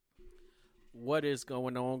What is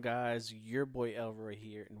going on, guys? Your boy Elroy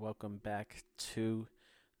here, and welcome back to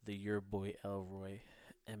the Your Boy Elroy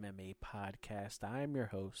MMA podcast. I am your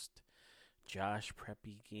host, Josh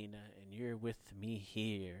Preppy Gina, and you're with me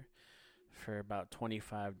here for about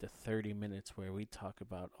 25 to 30 minutes where we talk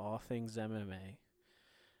about all things MMA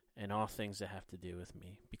and all things that have to do with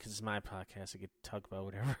me. Because it's my podcast, I get to talk about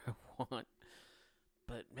whatever I want.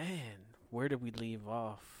 But man, where did we leave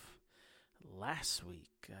off? Last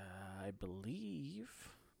week, I believe,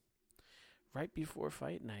 right before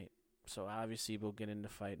fight night. So obviously we'll get into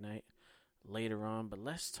fight night later on, but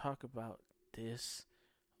let's talk about this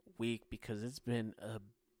week because it's been a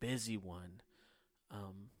busy one.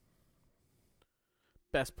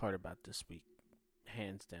 Best part about this week,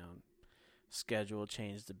 hands down, schedule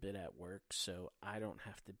changed a bit at work, so I don't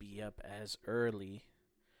have to be up as early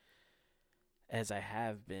as I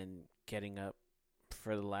have been getting up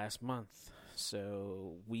for the last month.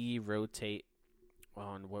 So we rotate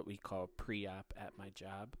on what we call pre-op at my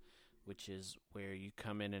job, which is where you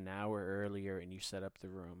come in an hour earlier and you set up the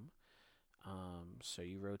room. So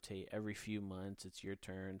you rotate every few months. It's your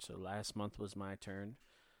turn. So last month was my turn,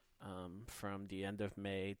 from the end of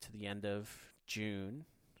May to the end of June.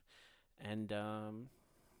 And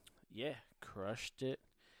crushed it.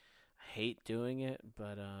 I hate doing it,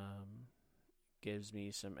 but gives me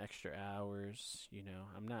some extra hours.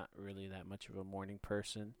 I'm not really that much of a morning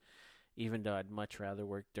person, even though I'd much rather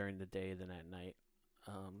work during the day than at night.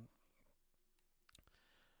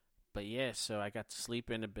 But yeah, so I got to sleep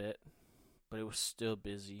in a bit, but it was still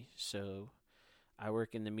busy. So I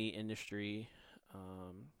work in the meat industry.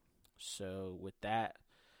 So with that,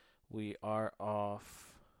 we are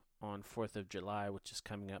off on 4th of July, which is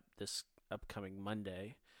coming up this upcoming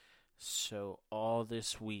Monday. So all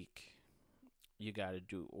this week, you got to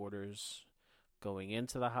do orders going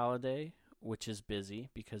into the holiday, which is busy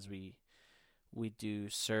because we do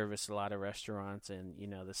service a lot of restaurants in,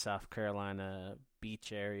 the South Carolina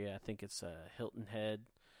beach area. I think it's Hilton Head,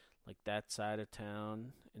 like that side of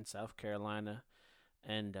town in South Carolina.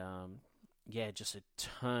 And, just a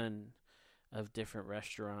ton of different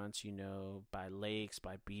restaurants, by lakes,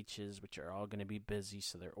 by beaches, which are all going to be busy.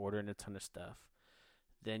 So they're ordering a ton of stuff.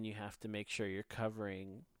 Then you have to make sure you're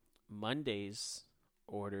covering Monday's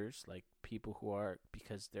orders, like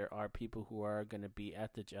because there are people who are going to be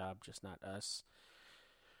at the job, just not us.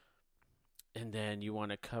 And then you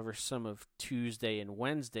want to cover some of Tuesday and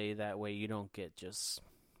Wednesday, that way you don't get just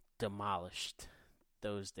demolished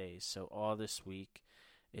those days. So all this week,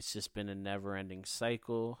 it's just been a never-ending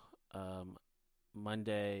cycle.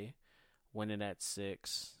 Monday, went in at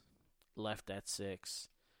 6, left at 6.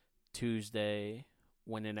 Tuesday,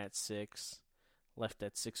 went in at 6, left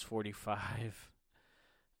at 6:45.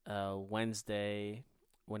 Wednesday,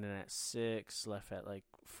 went in at 6, left at like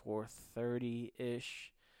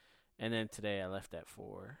 4:30-ish. And then today I left at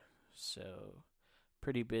 4. So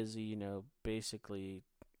pretty busy, basically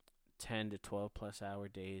 10 to 12 plus hour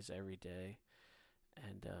days every day.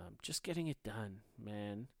 And just getting it done,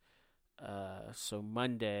 man. So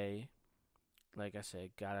Monday, like I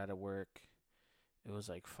said, got out of work. It was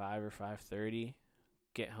like 5 or 5:30.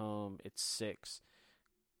 Get home, it's 6.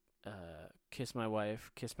 Kiss my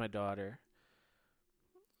wife, kiss my daughter.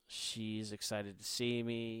 She's excited to see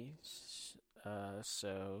me.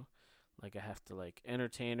 So I have to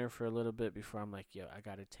entertain her for a little bit before I'm like, yo, I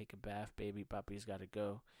gotta take a bath, baby. Papi's gotta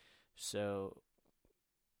go. So,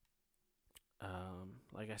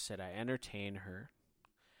 like I said, I entertain her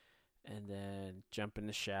and then jump in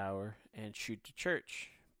the shower and shoot to church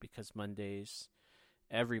because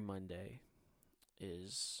every Monday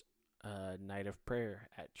is a night of prayer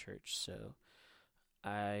at church. So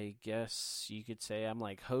I guess you could say I'm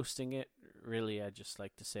hosting it. Really, I just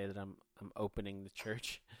like to say that I'm opening the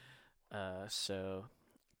church. So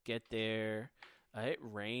get there. It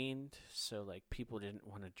rained, so people didn't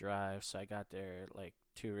want to drive. So I got there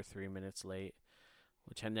 2 or 3 minutes late,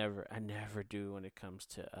 which I never do when it comes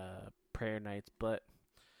to prayer nights. But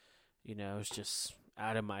it's just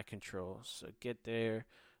out of my control. So get there,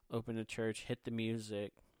 open the church, hit the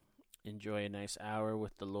music, enjoy a nice hour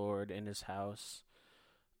with the Lord in His house.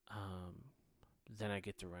 Then I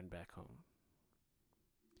get to run back home.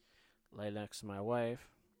 Lay next to my wife,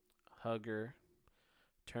 hug her,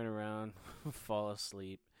 turn around, fall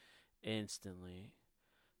asleep instantly.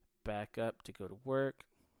 Back up to go to work,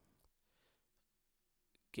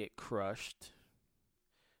 get crushed,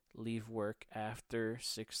 leave work after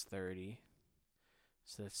 6:30.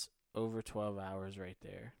 So that's over 12 hours right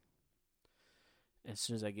there. As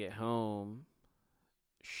soon as I get home,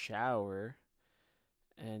 shower,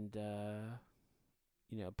 and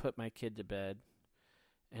put my kid to bed,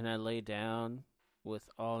 and I lay down with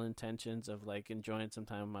all intentions of like enjoying some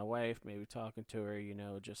time with my wife, maybe talking to her,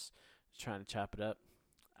 just trying to chop it up.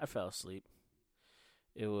 I fell asleep.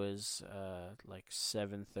 It was like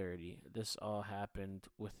 7:30. This all happened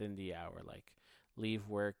within the hour. Like leave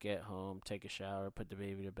work, get home, take a shower, put the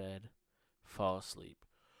baby to bed, fall asleep.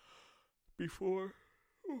 Before,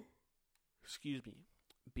 excuse me,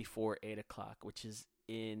 before 8 o'clock, which is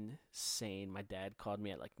insane. My dad called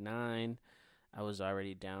me at like 9. I was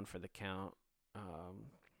already down for the count.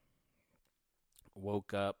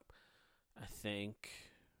 Woke up, I think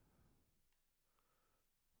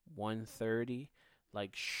 1:30,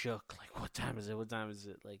 like shook, like what time is it? What time is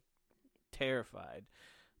it? Like terrified.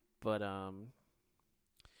 But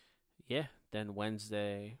yeah, then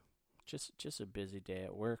Wednesday, just a busy day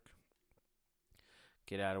at work.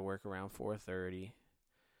 Get out of work around 4:30,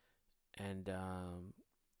 and I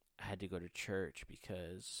had to go to church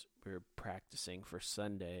because we were practicing for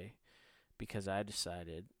Sunday. Because I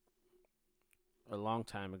decided a long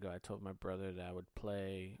time ago, I told my brother that I would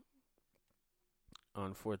play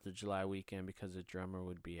on 4th of July weekend because the drummer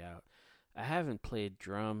would be out. I haven't played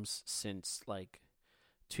drums since like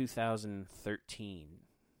 2013.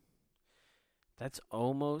 That's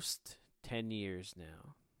almost 10 years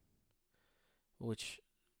now, which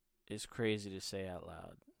is crazy to say out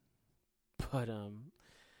loud.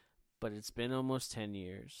 But it's been almost 10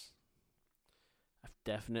 years. I've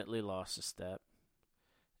definitely lost a step,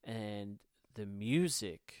 and the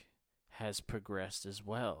music has progressed as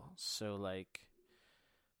well. So like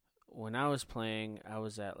when I was playing, I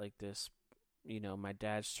was at like this, my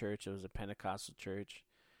dad's church. It was a Pentecostal church.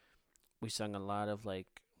 We sung a lot of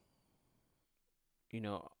like,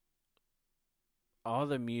 all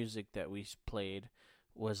the music that we played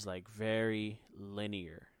was like very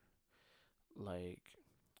linear, like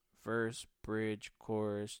verse, bridge,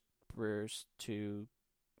 chorus, verse, two,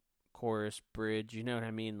 chorus, bridge. You know what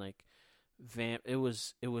I mean? Like vamp. It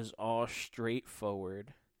was all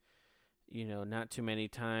straightforward. Not too many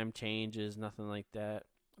time changes, nothing like that.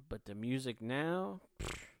 But the music now,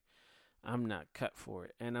 I'm not cut for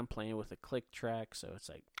it. And I'm playing with a click track, so it's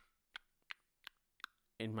like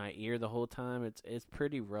in my ear the whole time. It's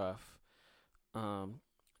pretty rough.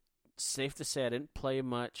 Safe to say I didn't play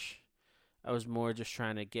much. I was more just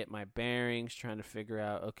trying to get my bearings, trying to figure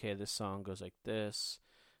out, okay, this song goes like this.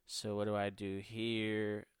 So what do I do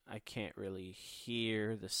here? I can't really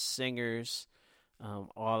hear the singers.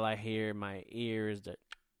 All I hear in my ear is that,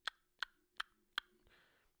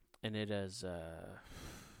 and it's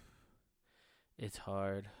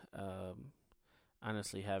hard.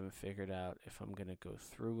 Honestly, haven't figured out if I'm gonna go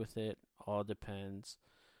through with it. All depends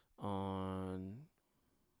on,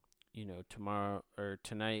 tomorrow or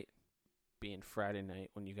tonight, being Friday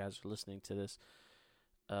night when you guys are listening to this.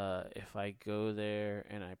 If I go there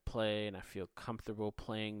and I play and I feel comfortable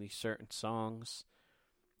playing these certain songs,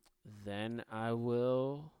 then I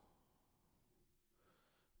will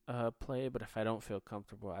play. But if I don't feel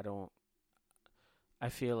comfortable, I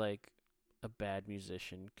feel like a bad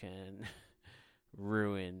musician can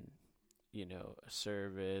ruin, a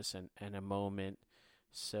service and a moment.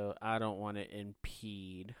 So I don't want to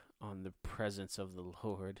impede on the presence of the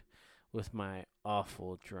Lord with my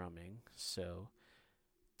awful drumming. So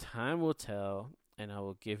time will tell, and I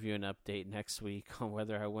will give you an update next week on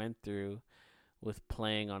whether I went through with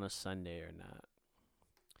playing on a Sunday or not.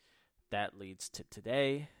 That leads to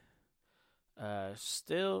today.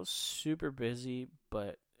 Still super busy,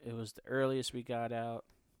 but it was the earliest we got out,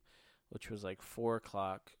 which was like 4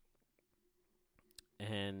 o'clock.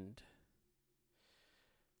 And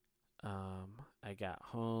I got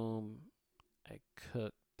home, I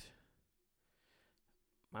cooked.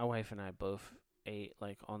 My wife and I both ate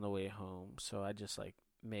like on the way home, so I just like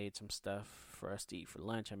made some stuff for us to eat for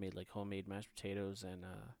lunch. I made like homemade mashed potatoes and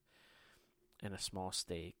a small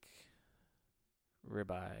steak,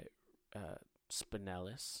 ribeye,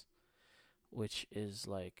 spinalis, which is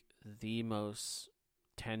like the most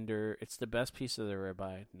tender. It's the best piece of the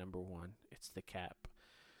ribeye. Number one, it's the cap.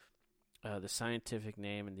 The scientific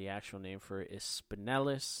name and the actual name for it is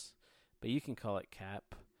spinalis, but you can call it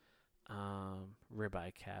cap,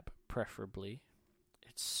 ribeye cap, preferably.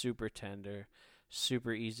 It's super tender,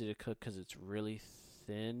 super easy to cook because it's really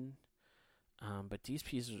thin. But these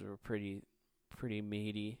pieces were pretty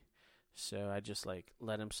meaty, so I just like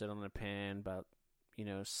let them sit on the pan about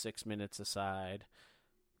 6 minutes aside.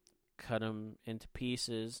 Cut them into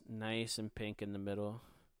pieces, nice and pink in the middle,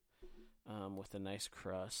 with a nice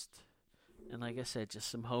crust. And like I said, just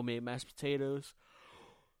some homemade mashed potatoes.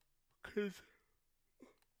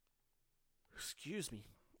 Excuse me.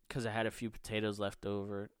 Because I had a few potatoes left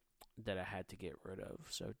over. that I had to get rid of.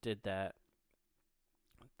 So did that.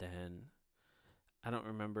 Then I don't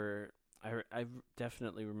remember. I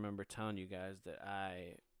definitely remember telling you guys that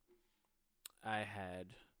I had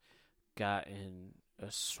gotten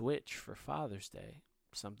a Switch for Father's Day,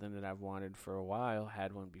 something that I've wanted for a while.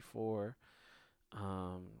 Had one before,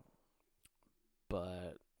 um,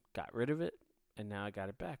 but got rid of it, and now I got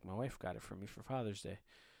it back. My wife got it for me for Father's Day.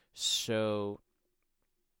 So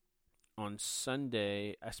on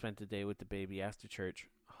Sunday, I spent the day with the baby after church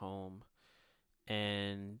home,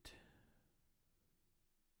 and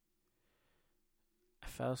I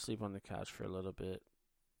fell asleep on the couch for a little bit.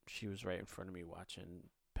 She was right in front of me watching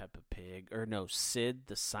Peppa Pig, or no, Sid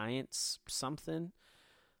the Science something.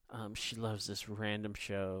 She loves this random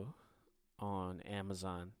show on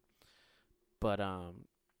Amazon. But I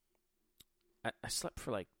slept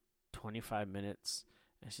for like 25 minutes,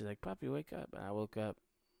 and she's like, "Poppy, wake up!" And I woke up,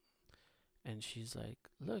 and she's like,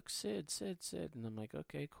 "Look, Sid, Sid, Sid," and I'm like,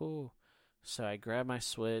 "Okay, cool." So I grab my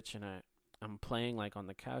Switch and I'm playing like on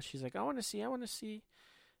the couch. She's like, "I want to see, I want to see,"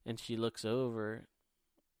 and she looks over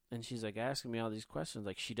and she's like asking me all these questions.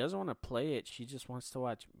 Like she doesn't want to play it; she just wants to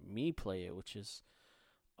watch me play it, which is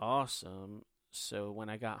awesome. So when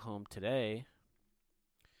I got home today,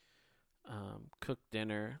 cooked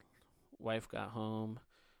dinner. Wife got home.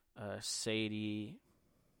 Sadie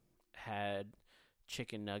had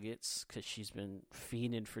chicken nuggets because she's been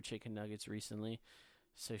fiending for chicken nuggets recently.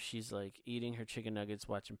 So she's like eating her chicken nuggets,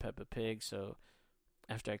 watching Peppa Pig. So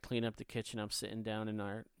after I clean up the kitchen, I'm sitting down in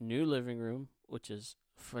our new living room, which is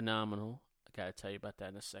phenomenal. I gotta tell you about that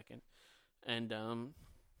in a second. And I'm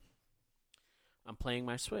playing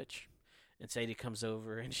my Switch. And Sadie comes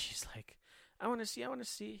over and she's like, I want to see, I want to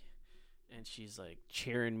see. And she's like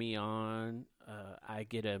cheering me on. I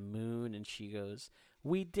get a moon and she goes,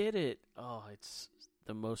 "We did it." Oh, it's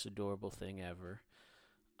the most adorable thing ever.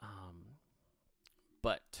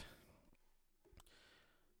 But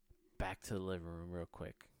back to the living room real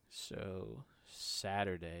quick. So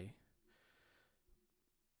Saturday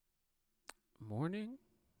morning,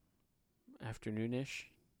 afternoonish,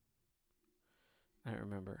 I don't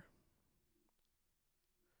remember.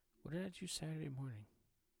 What did I do Saturday morning?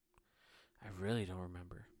 I really don't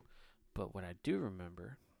remember. But what I do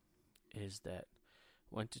remember is that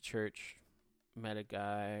went to church, met a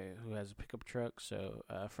guy who has a pickup truck, so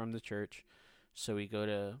from the church. So we go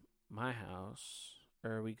to my house,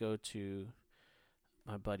 or we go to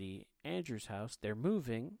my buddy Andrew's house. They're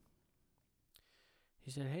moving. He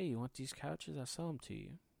said, "Hey, you want these couches? I'll sell them to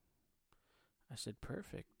you." I said,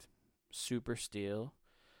 "Perfect." Super steel.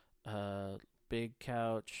 Big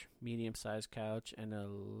couch, medium-sized couch, and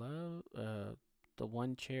the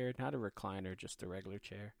one chair, not a recliner, just a regular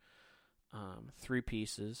chair. 3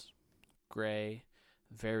 pieces, gray,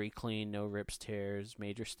 very clean, no rips, tears,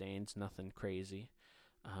 major stains, nothing crazy.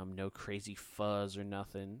 No crazy fuzz or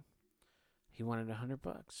nothing. He wanted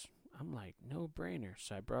 $100. I'm like, no brainer.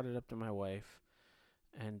 So I brought it up to my wife,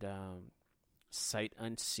 and sight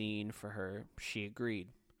unseen for her, she agreed.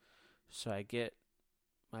 So I get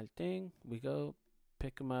my thing. We go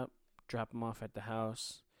pick him up, drop him off at the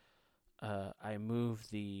house. I move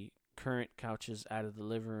the current couches out of the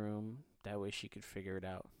living room. That way she could figure it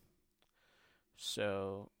out.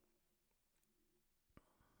 So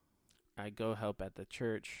I go help at the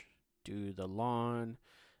church, do the lawn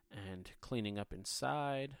and cleaning up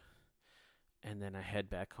inside, and then I head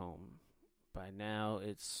back home. By now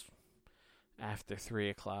it's after 3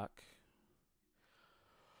 o'clock.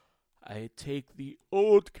 I take the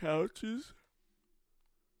old couches.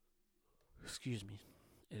 Excuse me.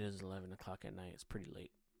 It is 11 o'clock at night. It's pretty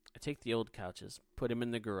late. I take the old couches, put them in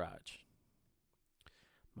the garage.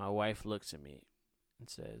 My wife looks at me and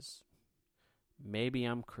says, "Maybe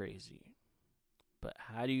I'm crazy, but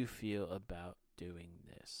how do you feel about doing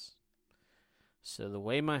this?" So the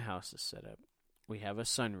way my house is set up, we have a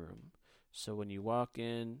sunroom. So when you walk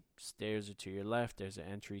in, stairs are to your left. There's an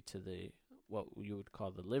entry to the what you would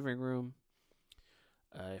call the living room.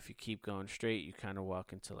 If you keep going straight, you kind of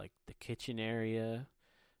walk into like the kitchen area,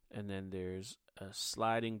 and then there's a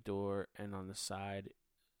sliding door, and on the side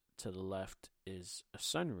to the left is a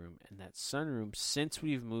sunroom. And that sunroom, since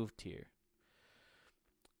we've moved here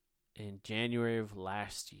in January of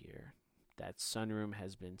last year, that sunroom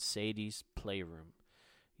has been Sadie's playroom.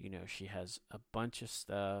 You know, she has a bunch of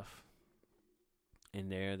stuff in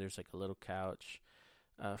there. There's like a little couch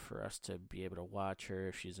for us to be able to watch her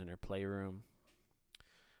if she's in her playroom.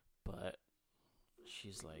 But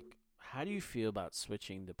she's like, "How do you feel about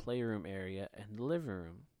switching the playroom area and the living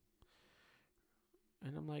room?"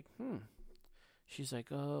 And I'm like, She's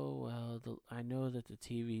like, "Oh, well, I know that the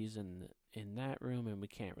TV's in that room and we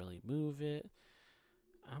can't really move it.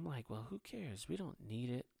 I'm like, well, who cares? We don't need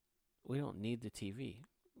it. We don't need the TV.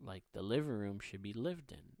 Like, the living room should be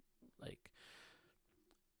lived in. Like,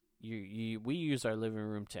 we use our living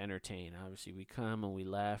room to entertain. Obviously, we come and we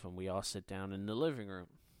laugh and we all sit down in the living room.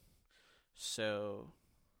 So,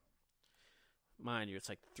 mind you, it's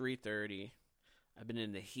like 3:30. I've been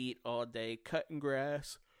in the heat all day, cutting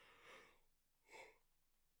grass.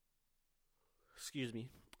 Excuse me.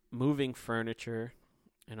 Moving furniture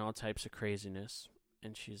and all types of craziness.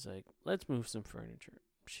 And she's like, let's move some furniture.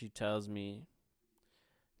 She tells me,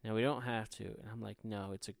 now we don't have to. And I'm like,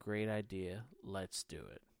 no, it's a great idea. Let's do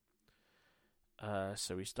it.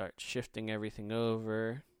 So we start shifting everything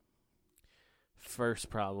over. First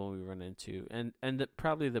problem we run into, and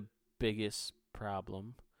probably the biggest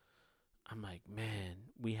problem, I'm like, man,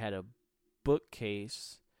 we had a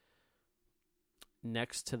bookcase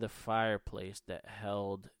next to the fireplace that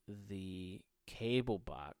held the cable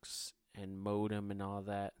box and modem and all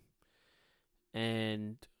that.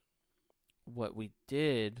 And what we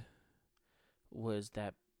did was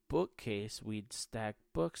that bookcase, we'd stack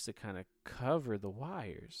books to kind of cover the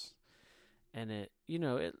wires. And it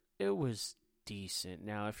was decent.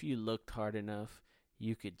 Now, if you looked hard enough,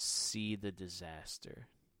 you could see the disaster.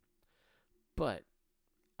 But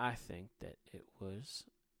I think that it was,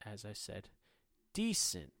 as I said,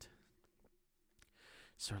 decent.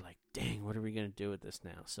 So we're like, dang, what are we going to do with this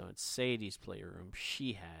now? So in Sadie's playroom,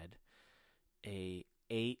 she had a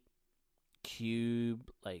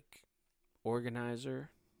 8-cube, like,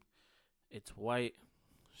 organizer. It's white,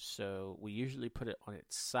 so we usually put it on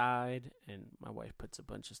its side, and my wife puts a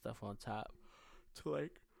bunch of stuff on top to,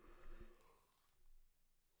 like,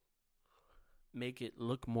 make it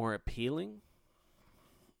look more appealing.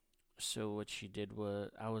 So what she did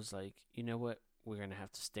was, I was like, you know what? We're going to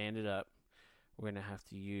have to stand it up. We're going to have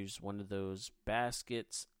to use one of those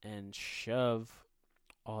baskets and shove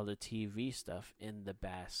all the TV stuff in the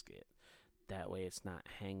basket. That way it's not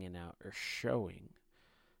hanging out or showing.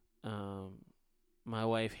 My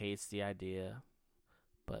wife hates the idea,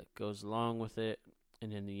 but goes along with it.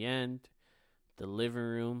 And in the end, the living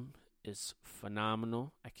room is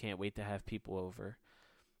phenomenal. I can't wait to have people over.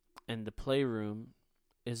 And the playroom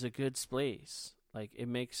is a good space. Like, it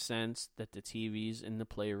makes sense that the TV's in the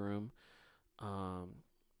playroom.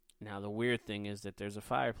 Now, the weird thing is that there's a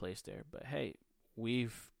fireplace there. But, hey,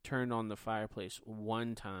 we've turned on the fireplace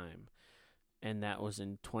one time, and that was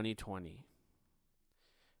in 2020.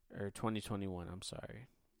 Or 2021, I'm sorry.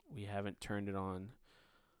 We haven't turned it on,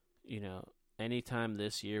 anytime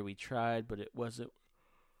this year. We tried, but it wasn't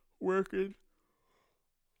working.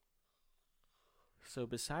 So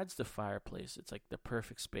besides the fireplace, it's like the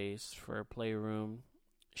perfect space for a playroom.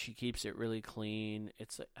 She keeps it really clean.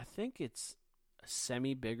 I think it's a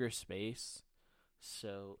semi-bigger space.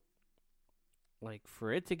 So, like,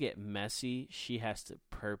 for it to get messy, she has to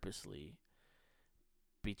purposely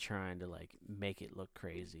be trying to, like, make it look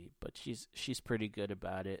crazy, but she's pretty good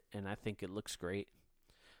about it, and I think it looks great.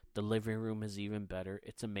 The living room is even better.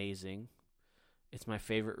 It's amazing. It's my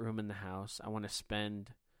favorite room in the house. I want to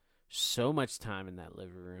spend so much time in that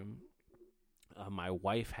living room. My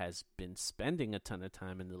wife has been spending a ton of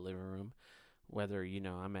time in the living room, whether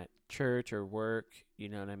I'm at church or work, you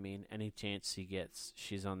know what I mean? Any chance she gets,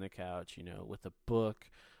 she's on the couch, with a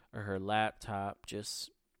book or her laptop,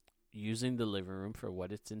 just using the living room for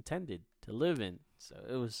what it's intended to live in. So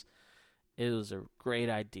it was a great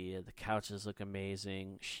idea. The couches look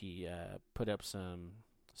amazing. She put up some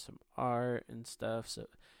art and stuff, so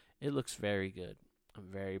it looks very good. I'm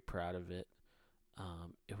very proud of it.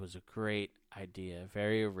 It was a great idea,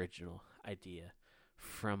 very original idea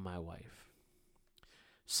from my wife.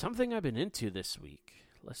 Something I've been into this week.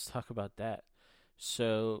 Let's talk about that.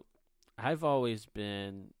 So I've always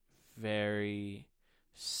been very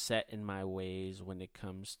set in my ways when it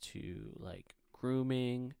comes to, like,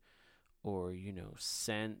 grooming or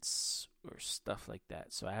scents or stuff like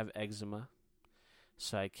that. So I have eczema,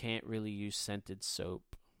 so I can't really use scented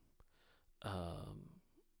soap,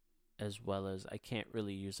 as well as I can't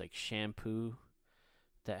really use, like, shampoo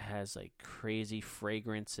that has, like, crazy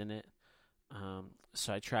fragrance in it.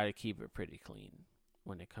 So I try to keep it pretty clean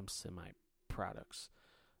when it comes to my products.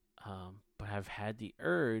 But I've had the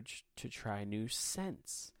urge to try new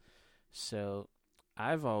scents. So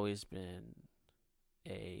I've always been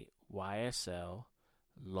a YSL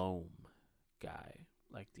L'Homme guy.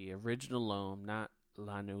 Like the original L'Homme, not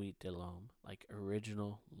La Nuit de L'Homme. Like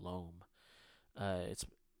original L'Homme.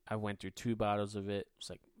 I went through 2 bottles of it. It's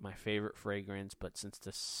like my favorite fragrance. But since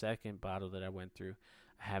the second bottle that I went through,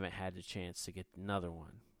 I haven't had the chance to get another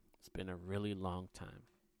one. It's been a really long time.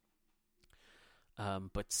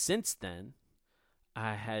 But since then,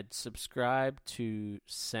 I had subscribed to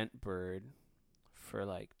Scentbird for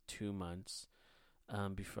like 2 months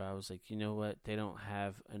before I was like, you know what? They don't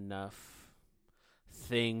have enough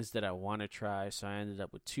things that I want to try. So I ended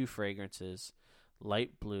up with two fragrances: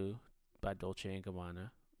 Light Blue by Dolce &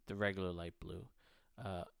 Gabbana, the regular light blue,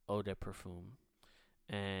 Eau de Parfum,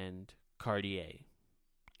 and Cartier.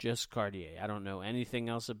 Just Cartier. I don't know anything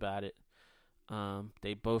else about it.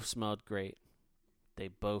 They both smelled great. They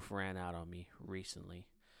both ran out on me recently.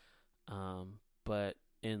 But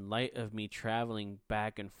in light of me traveling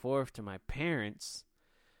back and forth to my parents,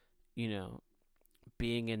 you know,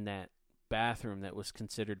 being in that bathroom that was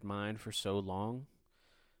considered mine for so long,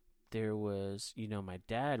 there was, my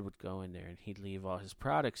dad would go in there and he'd leave all his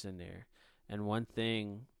products in there. And one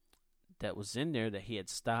thing that was in there that he had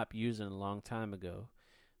stopped using a long time ago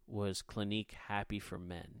was Clinique Happy for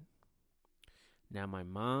Men. Now, my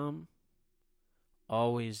mom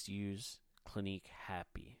always used Clinique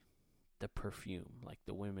Happy, the perfume, like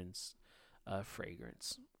the women's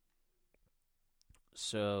fragrance.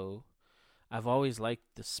 So I've always liked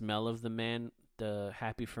the smell of the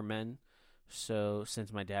Happy for Men. So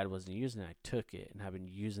since my dad wasn't using it, I took it, and I've been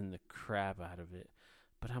using the crap out of it.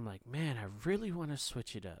 But I'm like, man, I really want to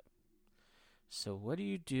switch it up. So what do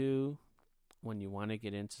you do when you want to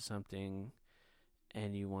get into something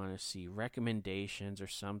and you want to see recommendations or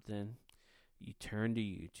something? You turn to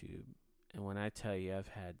YouTube. And when I tell you, I've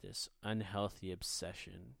had this unhealthy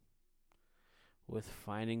obsession with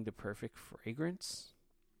finding the perfect fragrance,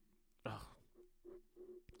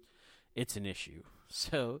 it's an issue.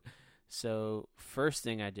 So first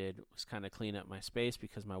thing I did was kind of clean up my space,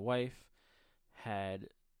 because my wife had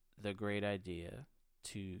the great idea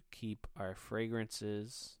to keep our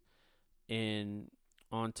fragrances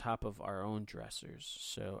on top of our own dressers.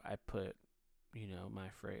 So I put, I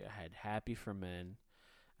had Happy for Men.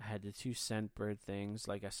 I had the two Scentbird things.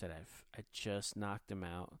 Like I said, I just knocked them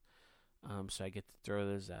out. So I get to throw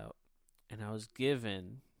those out. And I was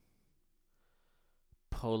given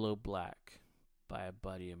Polo Black by a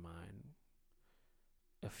buddy of mine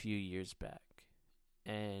a few years back.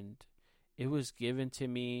 And it was given to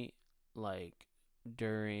me like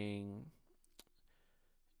during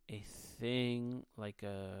a thing, like I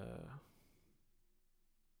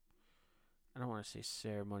don't want to say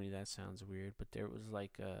ceremony, that sounds weird, but there was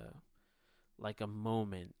like a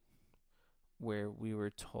moment where we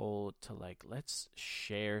were told to let's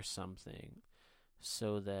share something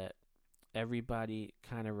so that everybody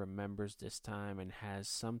kind of remembers this time and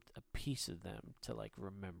has a piece of them to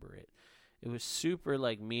remember it. It was super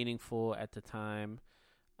meaningful at the time.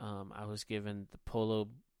 I was given the Polo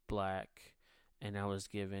Black, and I was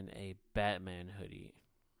given a Batman hoodie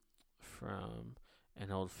from an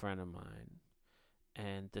old friend of mine.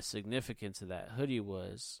 And the significance of that hoodie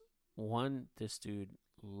was, one, this dude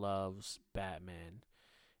loves Batman,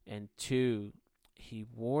 and two, he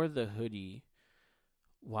wore the hoodie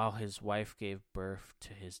while his wife gave birth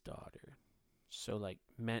to his daughter. So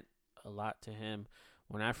meant a lot to him.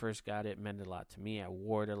 When I first got it, meant a lot to me. I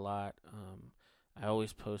wore it a lot. I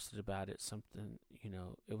always posted about it. Something,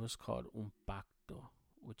 it was called un pacto,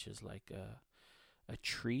 which is like a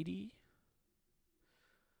treaty,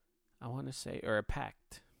 I want to say, or a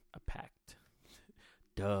pact.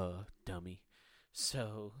 Duh, dummy.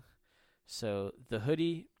 So the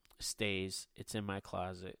hoodie stays. It's in my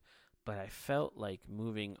closet. But I felt like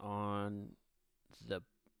moving on the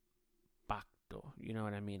pacto. You know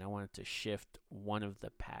what I mean? I wanted to shift one of the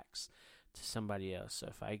packs to somebody else. So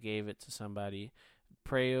if I gave it to somebody,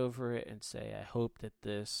 pray over it and say, I hope that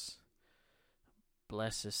this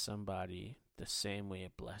blesses somebody the same way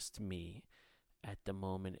it blessed me at the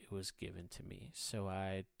moment it was given to me. So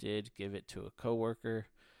I did give it to a coworker,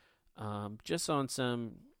 just on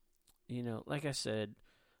some, like I said,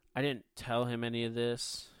 I didn't tell him any of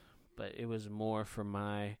this, but it was more for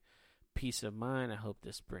my peace of mind. I hope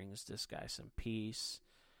this brings this guy some peace,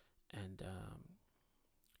 and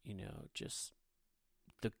just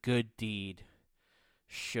the good deed,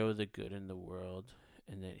 show the good in the world,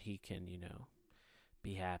 and that he can,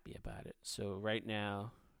 be happy about it. So right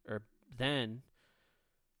now, or then,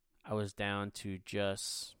 I was down to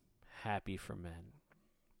just Happy for Men.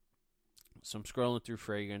 So I'm scrolling through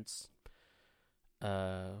fragrance,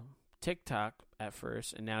 TikTok at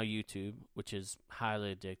first, and now YouTube, which is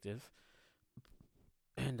highly addictive.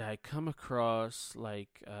 And I come across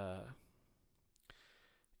a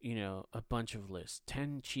bunch of lists,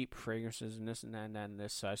 10 cheap fragrances and this and that and that and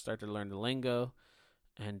this. So I started to learn the lingo,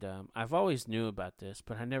 and I've always knew about this,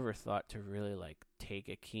 but I never thought to really take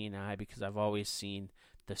a keen eye, because I've always seen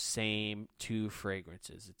the same two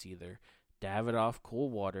fragrances. It's either Davidoff Cool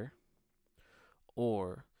Water,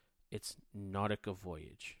 or it's Nautica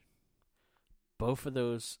Voyage. Both of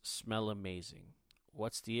those smell amazing.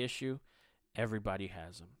 What's the issue? Everybody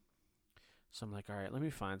has them. So I'm like, all right, let me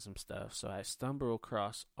find some stuff. So I stumble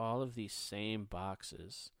across all of these same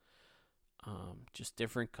boxes, just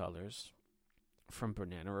different colors, from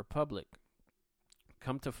Banana Republic.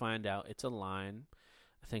 Come to find out, it's a line.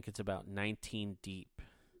 I think it's about 19 deep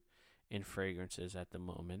in fragrances at the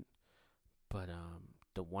moment. But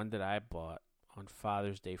the one that I bought on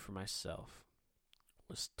Father's Day for myself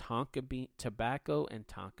was tonka bean, tobacco and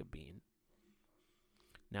tonka bean.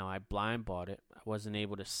 Now, I blind bought it. I wasn't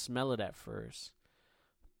able to smell it at first.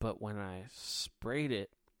 But when I sprayed it,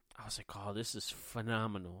 I was like, oh, this is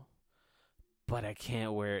phenomenal. But I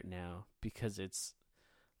can't wear it now because it's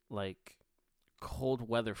like cold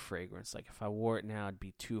weather fragrance. Like if I wore it now, it'd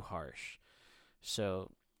be too harsh.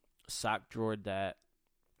 So sock drawered that.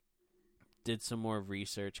 Did some more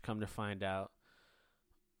research. Come to find out,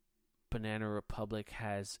 Banana Republic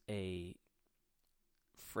has a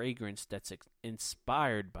fragrance that's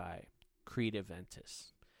inspired by Creed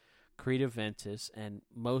Aventus. Creed Aventus and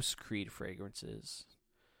most Creed fragrances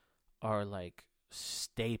are like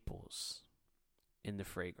staples in the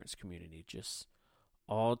fragrance community. Just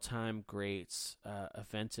all-time greats.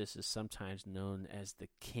 Aventus is sometimes known as the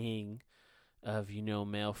king of,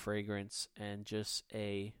 male fragrance, and just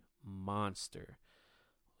a monster.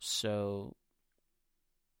 So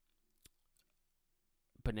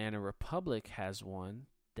Banana Republic has one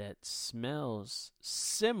that smells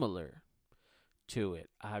similar to it.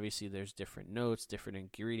 Obviously, there's different notes, different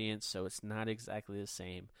ingredients, so it's not exactly the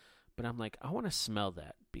same. But I'm like, I want to smell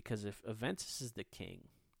that, because if Aventus is the king,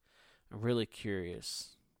 I'm really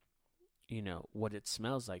curious, what it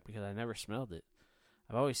smells like, because I never smelled it.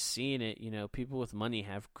 I've always seen it, people with money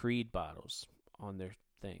have Creed bottles on their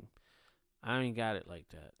thing. I ain't got it like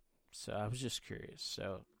that. So I was just curious.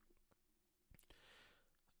 So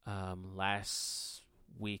last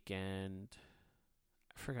weekend,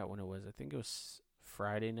 I forgot when it was. I think it was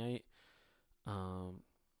Friday night.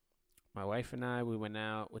 My wife and I, we went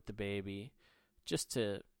out with the baby just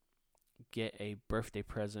to get a birthday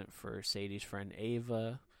present for Sadie's friend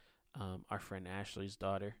Ava, our friend Ashley's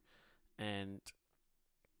daughter. And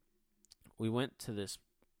we went to this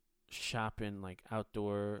shopping, like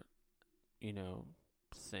outdoor,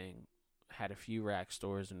 thing. Had a few rack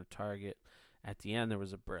stores and a Target. At the end, there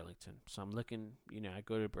was a Burlington. So I'm looking, I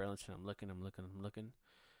go to Burlington, I'm looking.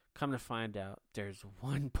 Come to find out, there's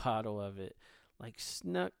one bottle of it, like,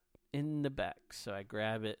 snuck in the back. So I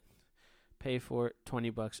grab it, pay for it,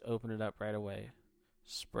 $20, open it up right away,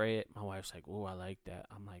 spray it. My wife's like, oh, I like that.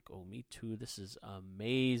 I'm like, oh, me too. This is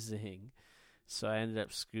amazing. So I ended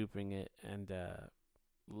up scooping it, and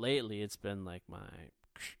lately it's been like my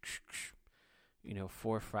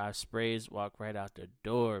 4 or 5 sprays, walk right out the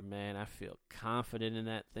door, man. I feel confident in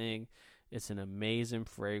that thing. It's an amazing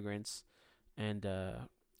fragrance, and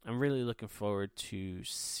I'm really looking forward to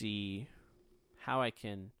see how I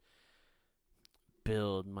can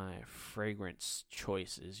build my fragrance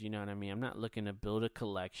choices. You know what I mean? I'm not looking to build a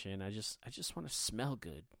collection. I just want to smell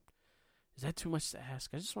good. Is that too much to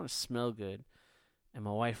ask? I just want to smell good, and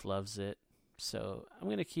my wife loves it, so I'm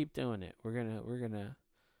gonna keep doing it. We're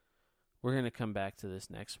gonna come back to this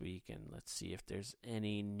next week, and let's see if there's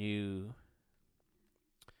any new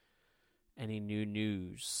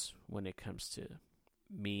news when it comes to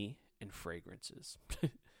me and fragrances.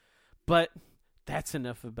 But that's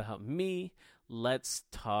enough about me. Let's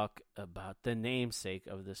talk about the namesake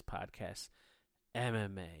of this podcast,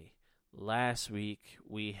 MMA. Last week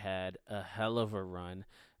we had a hell of a run,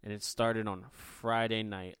 and it started on Friday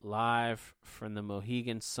night, live from the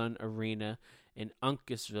Mohegan Sun Arena in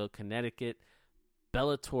Uncasville, Connecticut.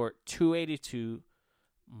 Bellator 282,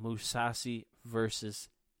 Mousasi versus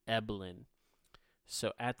Eblen.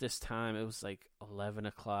 So at this time, it was like 11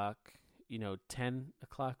 o'clock, 10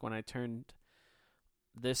 o'clock when I turned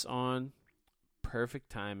this on. Perfect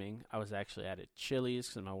timing. I was actually at a Chili's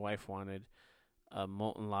because my wife wanted a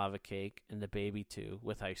molten lava cake, and the baby too,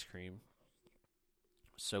 with ice cream.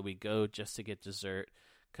 So we go just to get dessert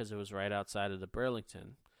because it was right outside of the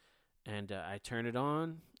Burlington. And I turn it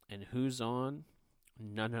on, and who's on?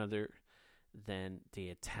 None other than the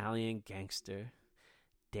Italian gangster,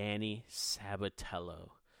 Danny Sabatello.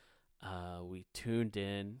 We tuned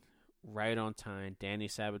in right on time. Danny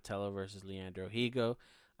Sabatello versus Leandro Higo.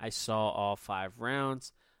 I saw all 5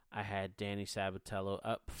 rounds. I had Danny Sabatello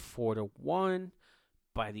up 4-1.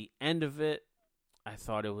 By the end of it, I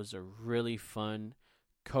thought it was a really fun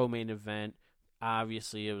co-main event.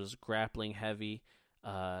 Obviously, it was grappling heavy.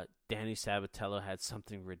 Danny Sabatello had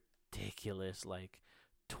something ridiculous, like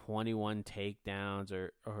 21 takedowns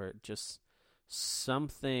or just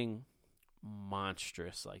something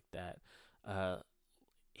monstrous like that.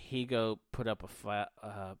 Higo put up a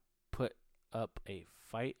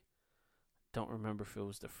fight. Don't remember if it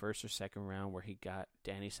was the first or second round where he got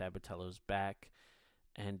Danny Sabatello's back.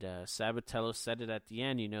 And Sabatello said it at the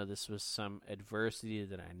end, this was some adversity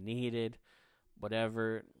that I needed,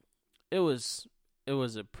 whatever. It was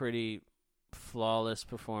a pretty flawless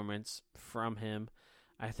performance from him.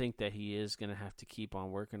 I think that he is going to have to keep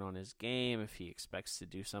on working on his game if he expects to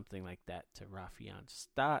do something like that to Rafian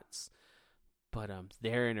Stotts. But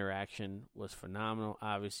their interaction was phenomenal.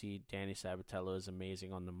 Obviously, Danny Sabatello is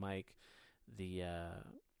amazing on the mic.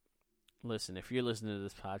 Listen, if you're listening to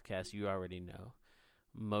this podcast, you already know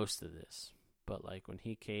most of this. But like when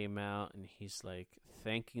he came out and he's like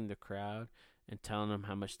thanking the crowd and telling them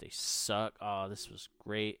how much they suck. Oh, this was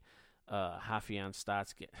great. Rafian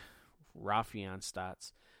Stotts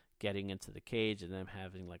getting into the cage and them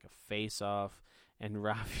having like a face off, and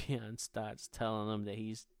Rafian Stotts telling them that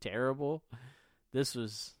he's terrible. This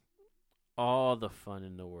was all the fun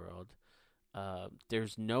in the world.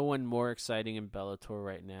 There's no one more exciting in Bellator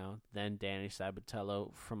right now than Danny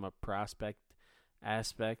Sabatello from a prospect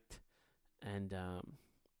aspect, and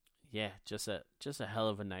just a hell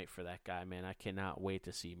of a night for that guy, man. I cannot wait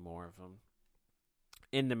to see more of him.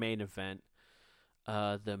 In the main event,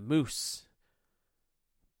 the Moose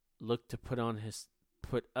looked to put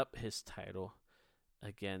up his title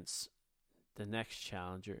against the next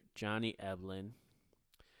challenger, Johnny Eblen.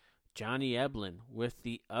 Johnny Eblen with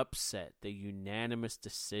the upset, the unanimous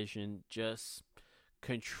decision, just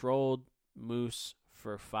controlled Moose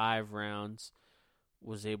for 5 rounds,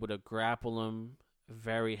 was able to grapple him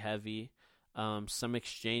very heavy. Some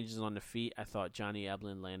exchanges on the feet. I thought Johnny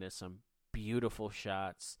Eblen landed some beautiful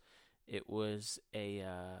shots. It was a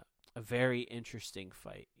very interesting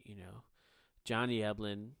fight, Johnny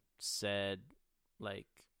Eblen said, like,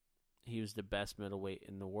 he was the best middleweight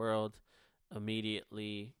in the world.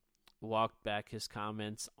 Immediately walked back his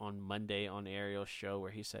comments on Monday on Ariel's show where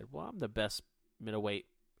he said, well, I'm the best middleweight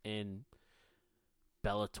in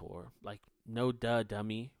Bellator. Like, no duh,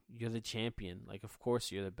 dummy. You're the champion. Like, of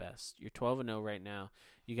course you're the best. You're 12-0 right now.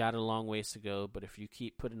 You got a long ways to go, but if you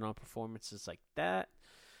keep putting on performances like that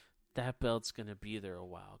belt's going to be there a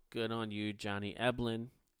while. Good on you, Johnny Eblen.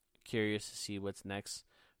 Curious to see what's next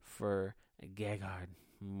for Gegard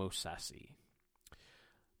Mousasi.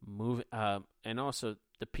 And also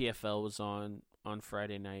the PFL was on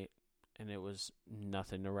Friday night, and it was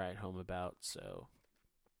nothing to write home about, so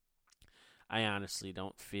I honestly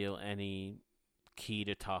don't feel any key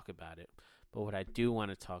to talk about it. But what I do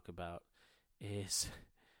want to talk about is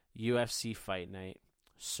UFC Fight Night,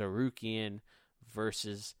 Sarukian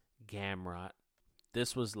versus Gamrot.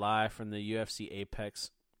 This was live from the UFC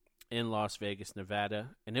Apex in Las Vegas, Nevada,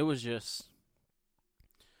 and it was just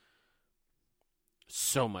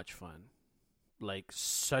so much fun. Like,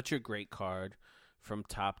 such a great card from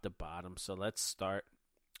top to bottom. So let's start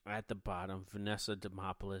at the bottom. Vanessa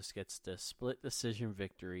Demopoulos gets the split decision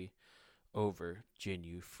victory over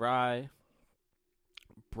Jinyu Fry.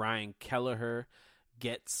 Brian Kelleher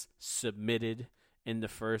gets submitted in the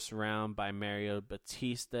first round by Mario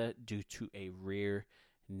Batista due to a rear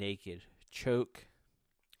naked choke.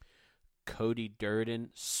 Cody Durden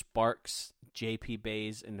sparks JP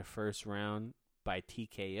Bays in the first round by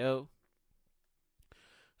TKO.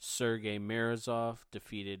 Sergey Mirazov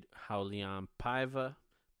defeated Haulian Paiva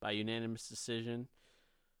by unanimous decision.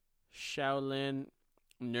 Shaolin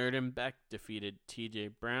Nerdenbeck defeated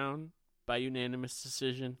TJ Brown by unanimous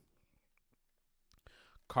decision.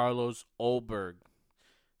 Carlos Olberg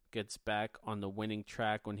gets back on the winning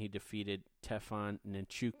track when he defeated Tefan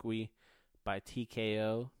Nchukwi by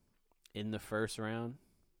TKO in the first round.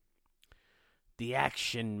 The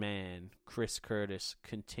Action Man, Chris Curtis,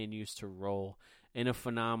 continues to roll in a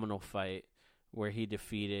phenomenal fight where he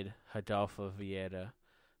defeated Rodolfo Vieira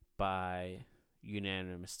by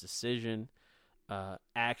unanimous decision.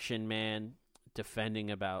 Action Man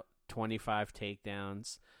defending about 25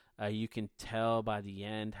 takedowns. You can tell by the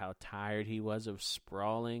end how tired he was of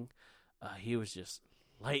sprawling. He was just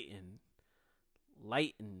lighting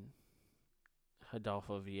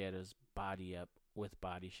Rodolfo Vieira's body up with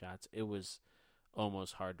body shots. It was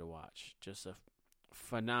almost hard to watch. Just a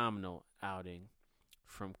phenomenal outing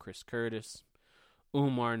from Chris Curtis.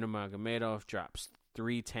 Umar Nurmagomedov drops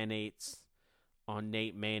 3 10-8s on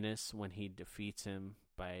Nate Maness when he defeats him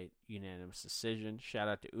by unanimous decision. Shout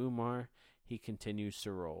out to Umar. He continues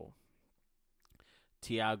to roll.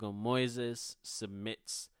 Thiago Moises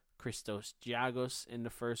submits Christos Giagos in the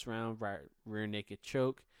first round by rear naked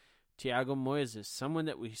choke. Thiago Moises, someone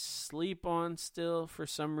that we sleep on still for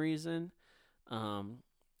some reason. I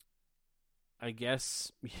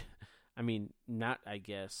guess, I mean, not I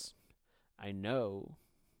guess. I know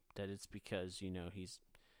that it's because,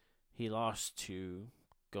 he lost to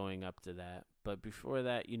going up to that. But before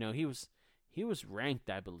that, he was ranked,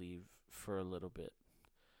 I believe, for a little bit,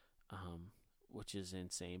 which is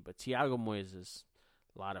insane. But Thiago Moises,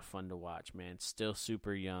 a lot of fun to watch, man. Still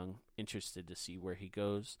super young. Interested to see where he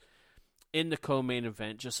goes. In the co-main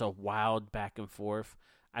event, just a wild back and forth.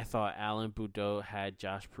 I thought Alan Boudreaux had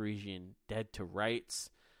Josh Parisian dead to rights.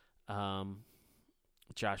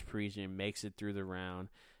 Josh Parisian makes it through the round,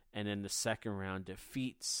 and in the second round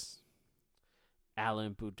defeats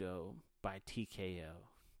Alan Boudreaux by TKO.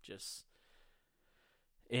 Just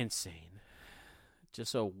insane.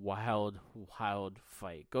 Just a wild, wild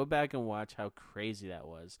fight. Go back and watch how crazy that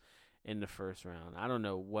was in the first round. I don't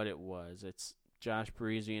know what it was. It's Josh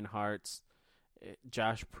Parisian's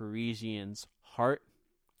heart,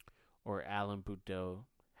 or Alan Boudreaux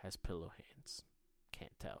has pillow hands.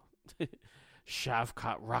 Can't tell.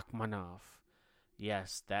 Shavkat Rakhmonov.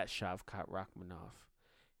 Yes, that Shavkat Rakhmonov.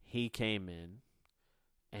 He came in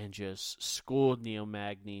and just schooled Neil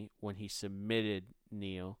Magny when he submitted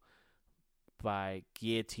Neil by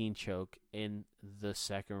guillotine choke in the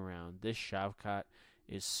second round. This Shavkat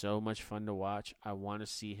is so much fun to watch. I want to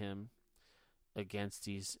see him against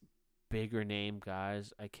these bigger name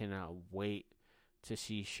guys. I cannot wait to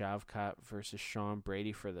see Shavkat versus Sean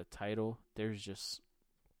Brady for the title. There's just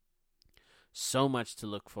so much to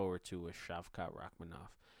look forward to with Shavkat Rakhmonov.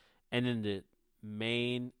 And in the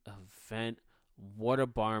main event, what a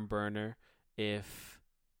barn burner. If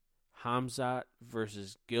Hamzat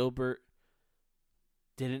versus Gilbert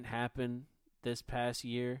didn't happen this past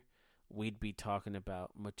year, we'd be talking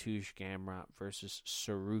about Mateusz Gamrot versus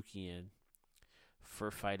Sarukian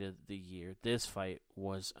for fight of the year. This fight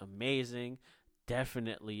was amazing.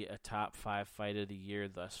 Definitely a top 5 fight of the year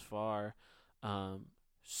thus far.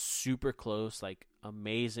 Super close, like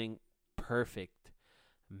amazing, perfect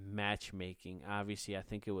matchmaking. Obviously, I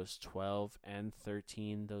think it was 12 and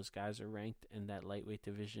 13. Those guys are ranked in that lightweight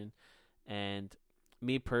division. And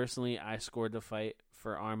me personally, I scored the fight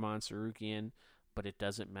for Arman Sarukian, but it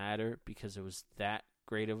doesn't matter because it was that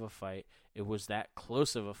great of a fight. It was that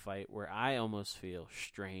close of a fight where I almost feel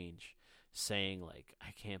strange saying, like,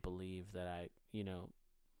 I can't believe that I,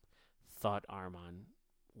 thought Arman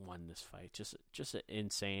won this fight. Just an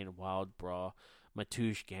insane, wild brawl.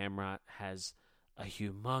 Mateusz Gamrot has a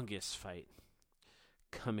humongous fight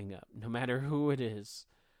coming up. No matter who it is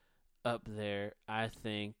up there, I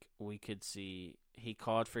think we could see. He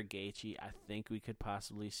called for Gaethje. I think we could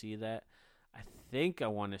possibly see that. I think I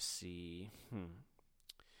want to see.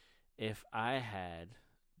 If I had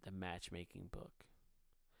the matchmaking book,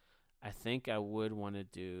 I think I would want to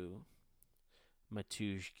do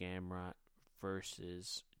Mateusz Gamrot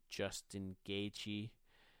versus Justin Gaethje.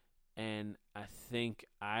 And I think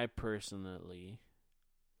I personally,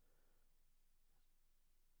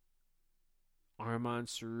 Arman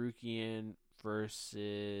Sarukian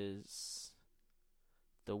versus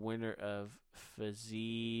the winner of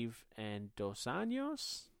Fiziev and Dos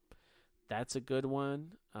Anjos. That's a good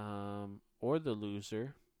one. Or the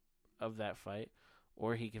loser of that fight.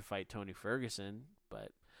 Or he can fight Tony Ferguson. But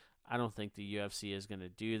I don't think the UFC is going to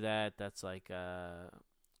do that. That's like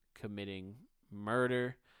committing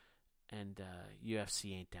murder. And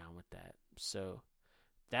UFC ain't down with that. So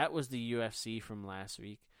that was the UFC from last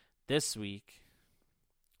week. This week,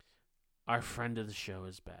 our friend of the show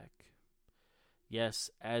is back. Yes,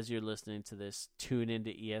 as you're listening to this, tune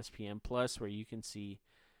into ESPN Plus where you can see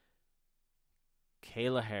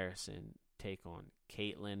Kayla Harrison take on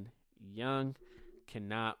Caitlin Young.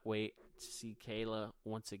 Cannot wait to see Kayla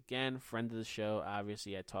once again. Friend of the show.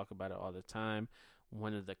 Obviously, I talk about it all the time.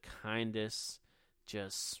 One of the kindest,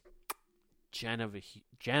 just gem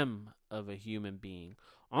of a human being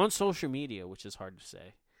on social media, which is hard to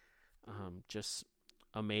say. Just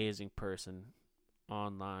amazing person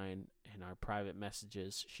online in our private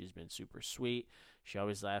messages. She's been super sweet. She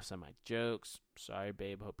always laughs at my jokes. Sorry,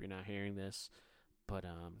 babe. Hope you're not hearing this. But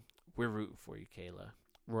we're rooting for you, Kayla.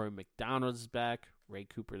 Roy McDonald is back. Ray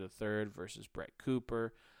Cooper III versus Brett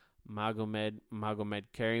Cooper. Magomed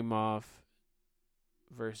Karimov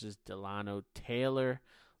versus Delano Taylor.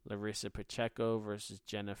 Larissa Pacheco versus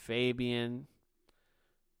Jenna Fabian.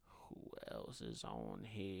 Who else is on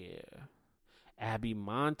here? Abby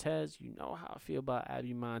Montez. You know how I feel about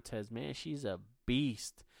Abby Montez. Man, she's a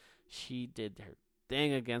beast. She did her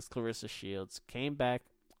thing against Clarissa Shields. Came back.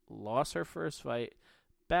 Lost her first fight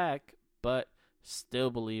back, but still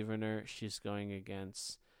believe in her. She's going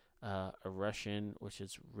against a Russian, which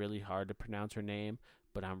is really hard to pronounce her name,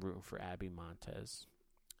 but I'm rooting for Abby Montez.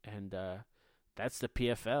 And that's the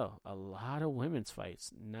PFL. A lot of women's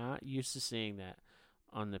fights. Not used to seeing that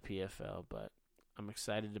on the PFL, but I'm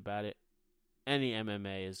excited about it. Any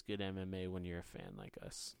MMA is good MMA when you're a fan like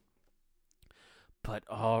us. But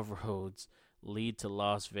all roads lead to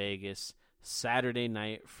Las Vegas Saturday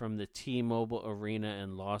night from the T-Mobile Arena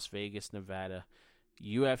in Las Vegas, Nevada.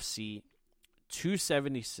 UFC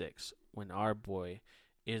 276 when our boy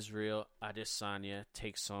Israel Adesanya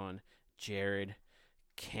takes on Jared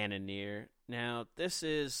Cannonier. Now, this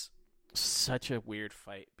is such a weird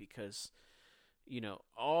fight because,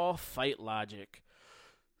 all fight logic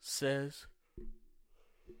says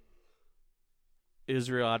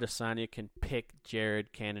Israel Adesanya can pick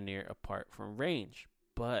Jared Cannonier apart from range.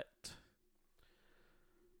 But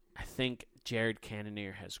I think Jared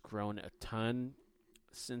Cannonier has grown a ton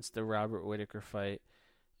since the Robert Whittaker fight.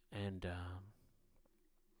 And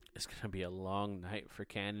it's going to be a long night for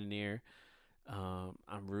Cannonier.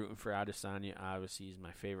 I'm rooting for Adesanya. Obviously, he's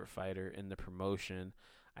my favorite fighter in the promotion.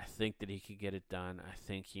 I think that he could get it done. I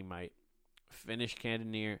think he might finish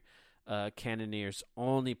Cannonier. Cannonier's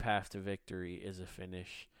only path to victory is a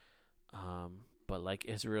finish. But like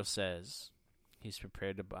Israel says, he's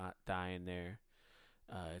prepared to die in there.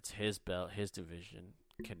 It's his belt, his division.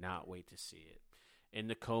 Cannot wait to see it. In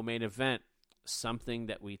the co-main event, something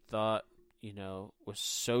that we thought, was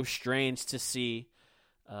so strange to see.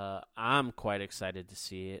 I'm quite excited to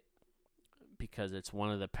see it because it's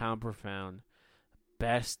one of the pound per pound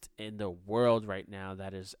best in the world right now.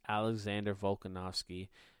 That is Alexander Volkanovski.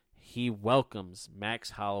 He welcomes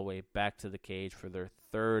Max Holloway back to the cage for their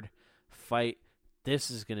third fight. This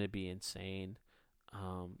is going to be insane.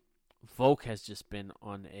 Volk has just been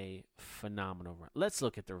on a phenomenal run. Let's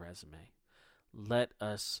look at the resume. Let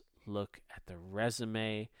us look at the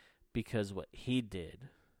resume because what he did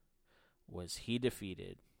was he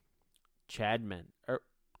defeated Chad Men.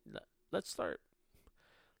 Let's start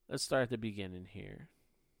at the beginning here.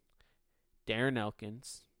 Darren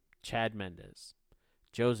Elkins, Chad Mendes,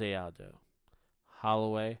 Jose Aldo,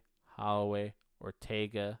 Holloway,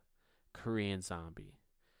 Ortega, Korean Zombie.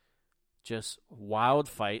 Just wild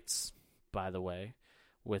fights, by the way.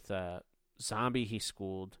 With Zombie, he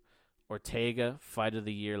schooled. Ortega, fight of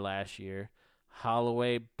the year last year.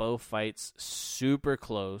 Holloway, both fights super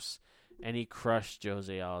close. And he crushed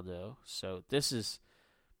Jose Aldo. So this is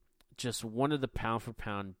just one of the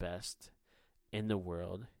pound-for-pound best in the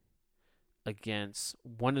world against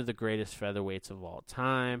one of the greatest featherweights of all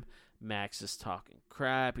time. Max is talking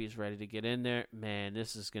crap. He's ready to get in there. Man,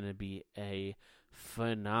 this is going to be a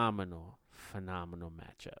phenomenal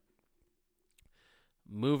matchup.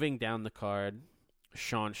 Moving down the card,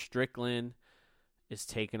 Sean Strickland is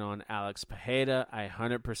taking on Alex Pereira. I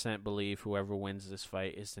 100% believe whoever wins this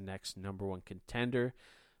fight is the next number one contender.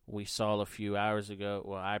 We saw a few hours ago,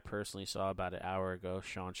 well, I personally saw about an hour ago,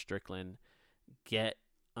 Sean Strickland get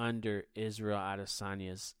under Israel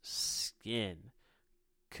Adesanya's skin.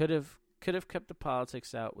 Could have kept the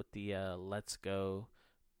politics out with the let's go,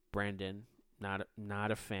 Brendan.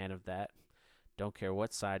 Not a fan of that. Don't care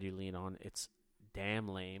what side you lean on. It's damn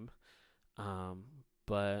lame.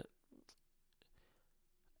 But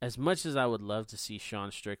as much as I would love to see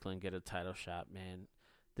Sean Strickland get a title shot, man,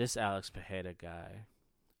 this Alex Pereira guy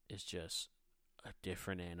is just a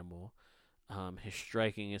different animal. His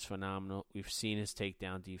striking is phenomenal. We've seen his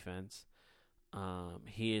takedown defense.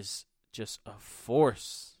 He is just a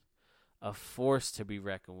force to be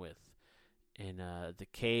reckoned with in the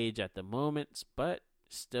cage at the moment, but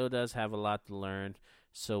still does have a lot to learn.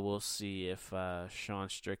 So we'll see if Sean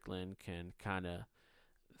Strickland can kind of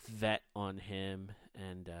vet on him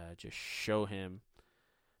and just show him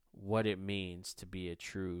what it means to be a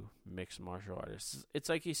true mixed martial artist. It's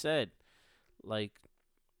like he said, like,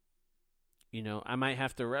 I might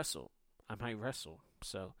have to wrestle. I might wrestle.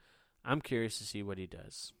 So I'm curious to see what he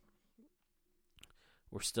does.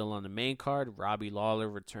 We're still on the main card. Robbie Lawler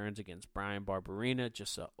returns against Brian Barberena.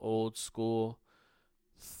 Just an old school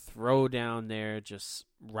throw down there. Just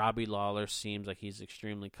Robbie Lawler seems like he's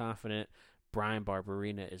extremely confident. Brian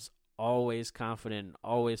Barberena is always confident and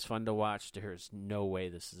always fun to watch. There's no way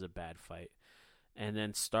this is a bad fight. And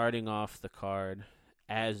then starting off the card,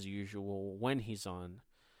 as usual, when he's on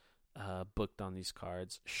booked on these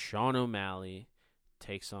cards, Sean O'Malley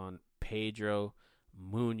takes on Pedro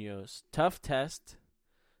Munoz. Tough test.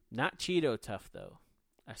 Not Cheeto tough, though.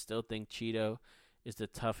 I still think Cheeto is the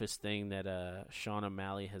toughest thing that Sean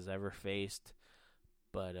O'Malley has ever faced.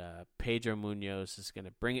 But Pedro Munoz is going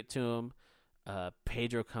to bring it to him.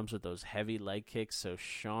 Pedro comes with those heavy leg kicks, so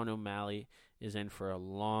Sean O'Malley is in for a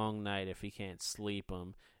long night if he can't sleep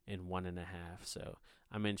him in 1.5. So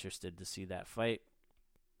I'm interested to see that fight.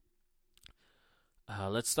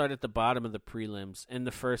 Let's start at the bottom of the prelims. In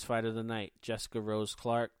the first fight of the night, Jessica Rose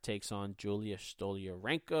Clark takes on Julia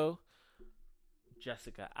Stolyarenko.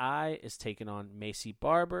 Jessica I is taking on Macy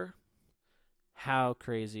Barber. How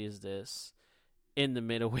crazy is this? In the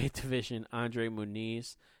middleweight division, Andre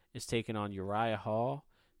Muniz is taking on Uriah Hall.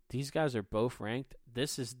 These guys are both ranked.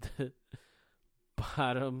 This is the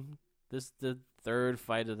bottom. This is the third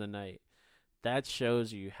fight of the night. That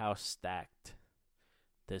shows you how stacked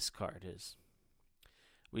this card is.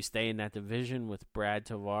 We stay in that division with Brad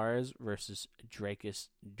Tavares versus Dricus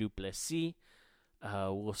du Plessis.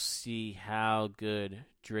 We'll see how good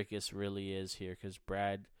Dricus really is here, because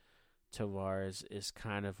Brad Tavares is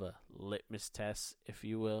kind of a litmus test, if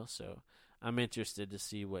you will. So I'm interested to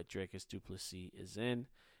see what Dricus du Plessis is in.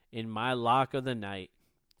 In my lock of the night,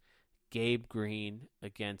 Gabe Green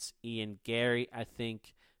against Ian Gary. I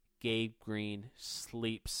think Gabe Green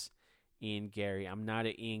sleeps Ian Gary. I'm not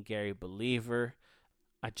an Ian Gary believer.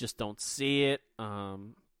 I just don't see it.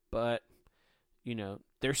 But, you know,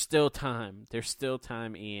 there's still time. There's still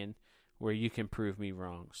time, Ian, where you can prove me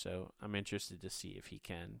wrong. So I'm interested to see if he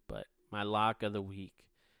can. But my lock of the week,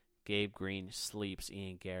 Gabe Green sleeps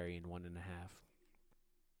Ian Gary in 1.5.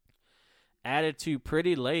 Added to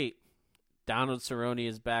pretty late, Donald Cerrone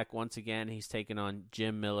is back once again. He's taking on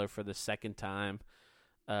Jim Miller for the second time.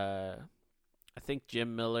 I think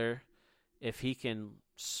Jim Miller, if he can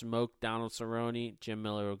smoke Donald Cerrone, Jim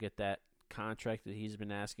Miller will get that contract that he's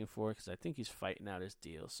been asking for, because I think he's fighting out his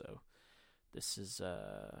deal. So this is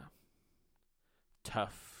a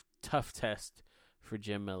tough test for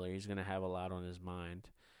Jim Miller. He's going to have a lot on his mind.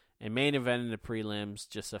 And main event in the prelims,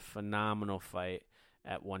 just a phenomenal fight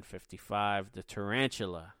at 155. The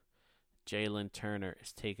Tarantula, Jalen Turner,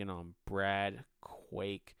 is taking on Brad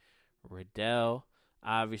Quake Riddell.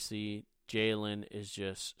 Obviously, Jalen is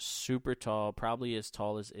just super tall, probably as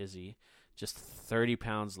tall as Izzy, just 30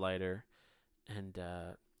 pounds lighter, and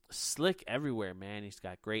slick everywhere, man. He's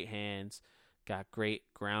got great hands, got great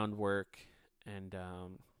groundwork, and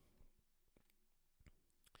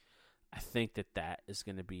I think that is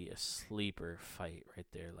going to be a sleeper fight right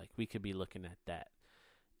there. Like, we could be looking at that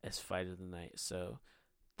as fight of the night. So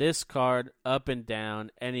this card, up and down,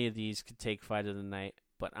 any of these could take fight of the night,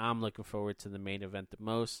 but I'm looking forward to the main event the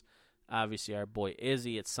most. Obviously, our boy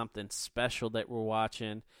Izzy, it's something special that we're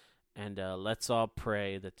watching, and let's all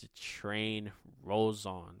pray that the train rolls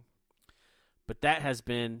on. But that has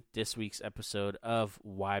been this week's episode of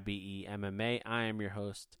YBE MMA. I am your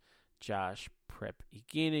host, Josh Prep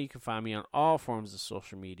Igina. You can find me on all forms of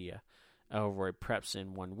social media over at Preps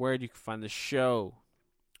in one word. You can find the show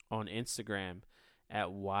on Instagram at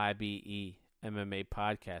YBE MMA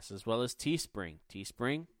Podcast, as well as Teespring.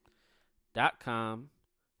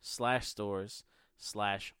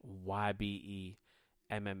 Teespring.com/stores/YBE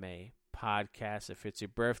MMA Podcast. If it's your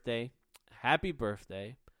birthday, happy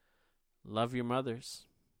birthday. Love your mothers.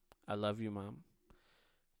 I love you, Mom.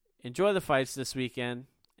 Enjoy the fights this weekend,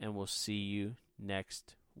 and we'll see you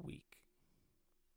next week.